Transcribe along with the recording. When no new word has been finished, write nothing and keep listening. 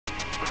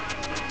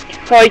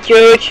Hi,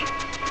 George.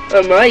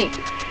 Oh, mate.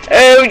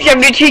 Oh, just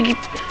having a cheeky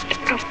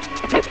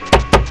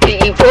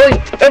point.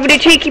 Having a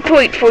cheeky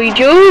point for you,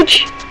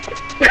 George.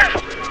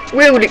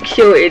 We're all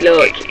excited,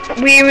 like.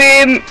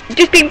 We've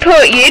just been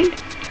partying.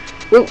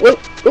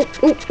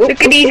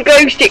 Look at these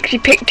glow sticks we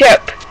picked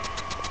up.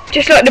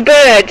 Just like the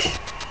birds.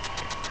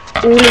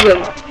 All of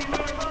them.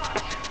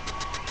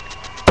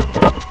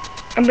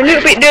 I'm a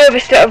little bit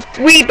nervous that I've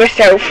weed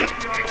myself.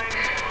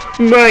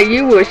 Mate,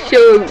 you were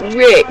so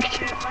wrecked.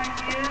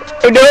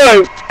 Oh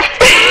no!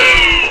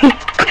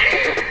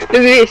 Look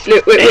at this,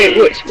 look, wait,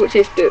 watch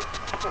this, look.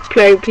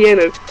 Playing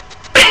piano.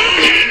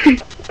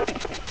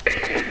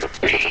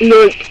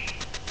 Look.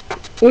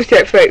 What's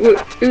that fake?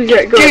 Who's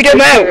that guy? Dude,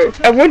 I'm out.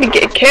 I want to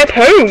get a cab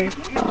home.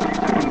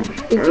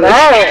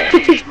 Wow.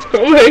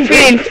 I'm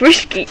feeling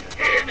frisky.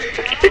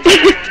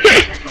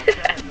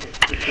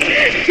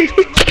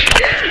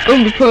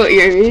 I'm the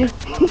party over here.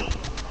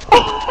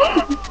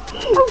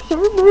 I'm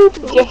sorry,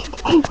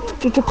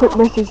 just a quick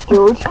message,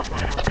 George.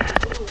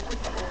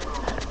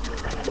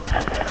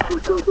 Oh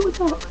God, what was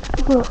that?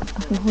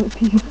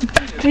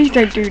 Please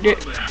don't do that.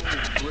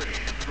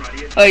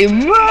 Hey,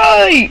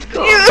 mate! Oh,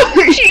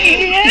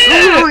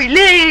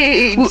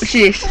 legs! What's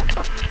this?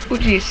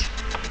 What's this?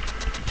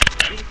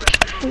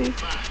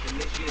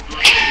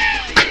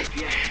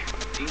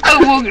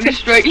 I'm walking a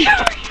straight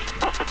line.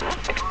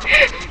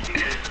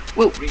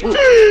 Whoa,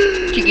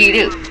 cheeky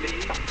do.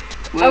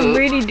 I'm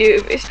really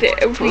nervous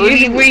that I'm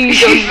using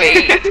wings on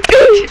me.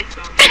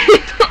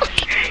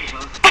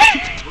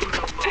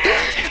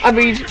 I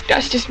mean,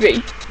 that's just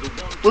me.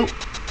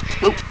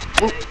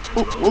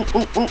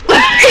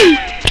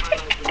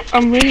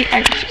 I'm really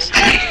anxious.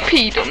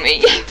 Peed on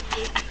me.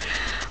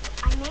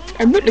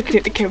 I'm not looking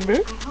at the camera.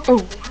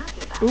 Oh.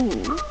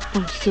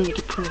 I'm so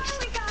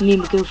depressed. Me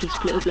and my girlfriend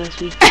split up last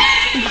week.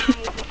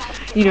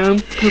 You know,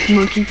 Purple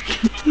Monkey.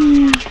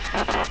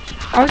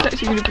 I was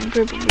actually going to bring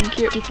Purple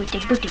Monkey up.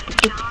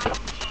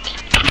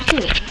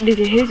 Did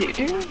it hit it,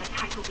 dude?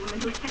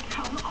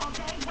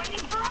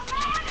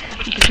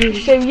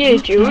 So yeah,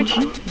 George.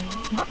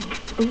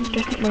 Oh,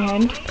 that's not my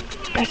hand.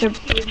 That's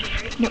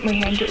not my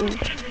hand at all.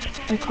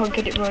 I can't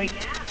get it right.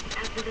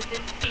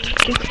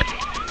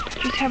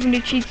 Just having a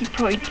cheeky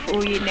point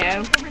for you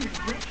now.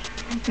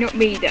 Not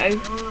me though.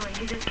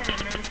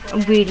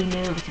 I'm really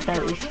nervous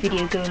about this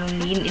video going on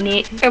the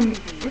internet.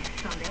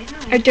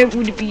 I don't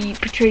want to be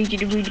portrayed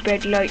in a really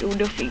bad light or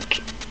nothing.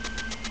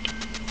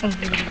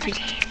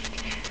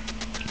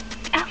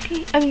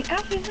 Alfie,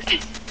 what's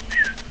this?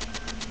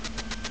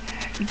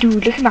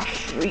 Dude, look at my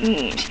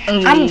friends.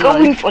 I'm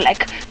going for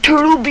like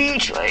Turtle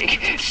Beach,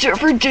 like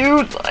surfer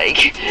dude,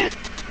 like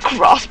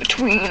cross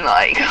between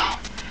like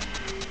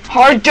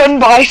hard done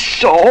by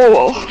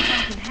soul.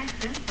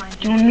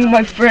 Do you want to meet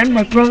my friend,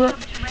 my brother?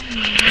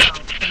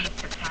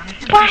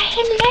 Why,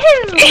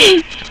 hello!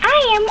 I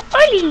am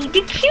Ollie,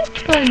 the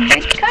cute one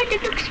that kind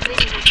of looks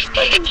really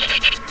funny.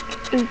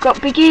 We've got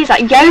big ears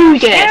like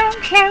Yoda. So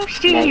close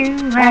to you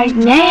right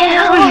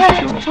now.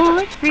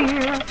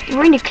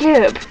 We're in a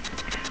club.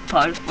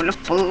 Pot full of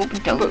poop.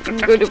 We're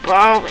gonna go to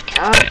bar. Look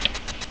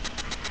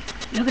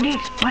at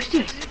this. Watch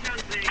this.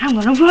 I'm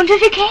gonna run to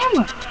the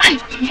camera.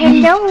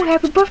 Hello,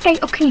 happy birthday.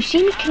 Oh, can you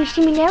see me? Can you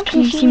see me now?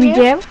 Can you see me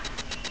now?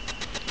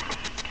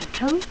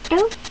 Oh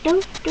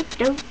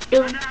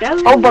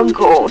my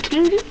god.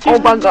 Oh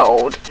my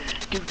god.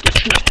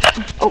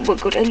 Oh my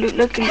god, I look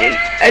like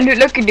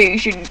a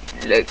Asian,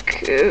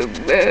 like,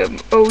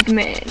 old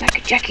man, like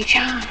a Jackie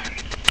Chan.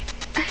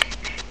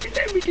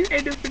 Let me do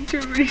anything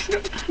to me.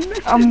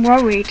 I'm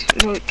worried,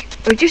 like,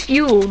 I just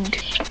yawned,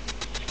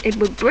 and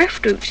my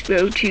breath don't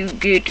smell too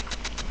good.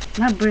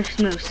 My breath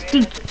smells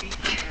stinky.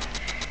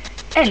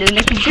 Hello,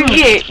 like a So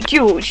yeah,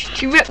 George,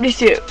 to wrap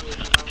this up,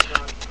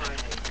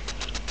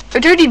 I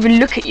don't even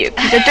look at you,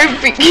 because I don't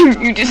think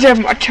you deserve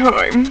my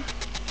time.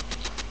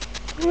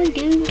 I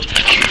do.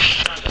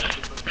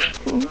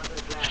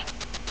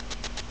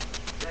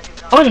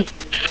 Ollie,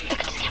 look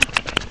at this camera.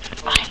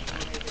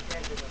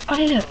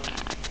 Ollie, look.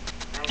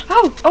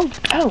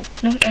 Oh.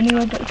 No,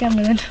 anyway, but the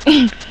camera then.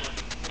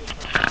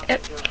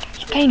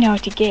 It's plain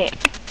hard to get.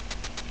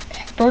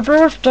 Happy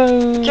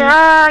birthday,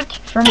 George!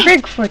 from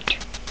Bigfoot.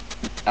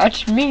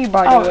 That's me,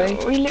 by the way.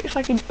 Oh, he looks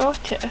like an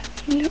otter.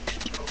 He looks...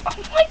 Oh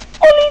my...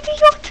 Ollie the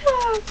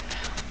otter!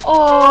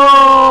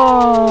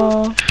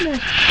 Oh...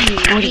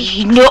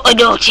 Ollie's not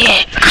an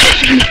otter.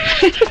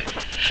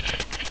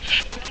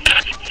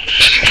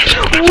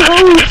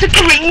 Whoa, it's a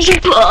crazy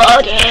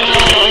party!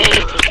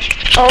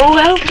 Oh,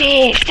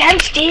 Alfie,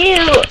 stand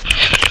still!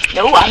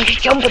 No, I'm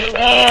just jumping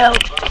around.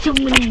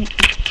 Someone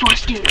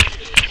faster.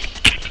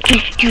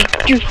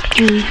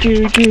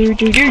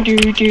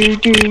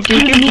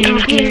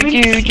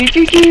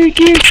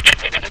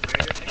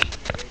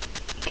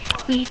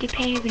 We're the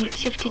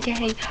parents of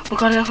today. Oh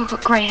god, I've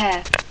got grey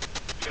hair.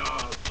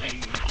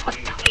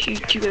 You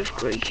do have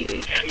grey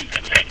hair.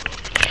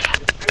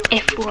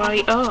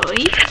 FYI.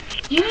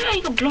 You know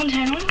you got blonde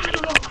hair and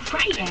I've got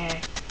grey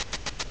hair.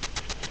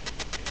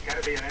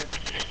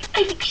 I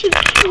look so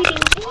pretty.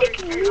 Look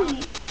at me. Look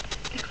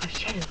at my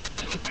shadow.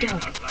 It's a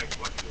dog.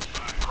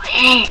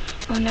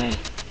 Oh no.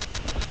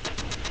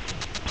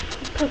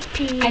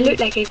 Puppy. I look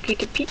like I've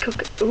got a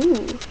peacock.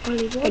 Ooh.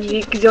 Ollie, what An is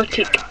it?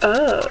 exotic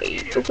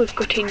eye. Oh, I've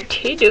got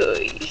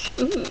antennae.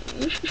 Ooh.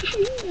 I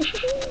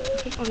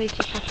think Ollie's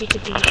just happy to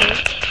be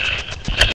there.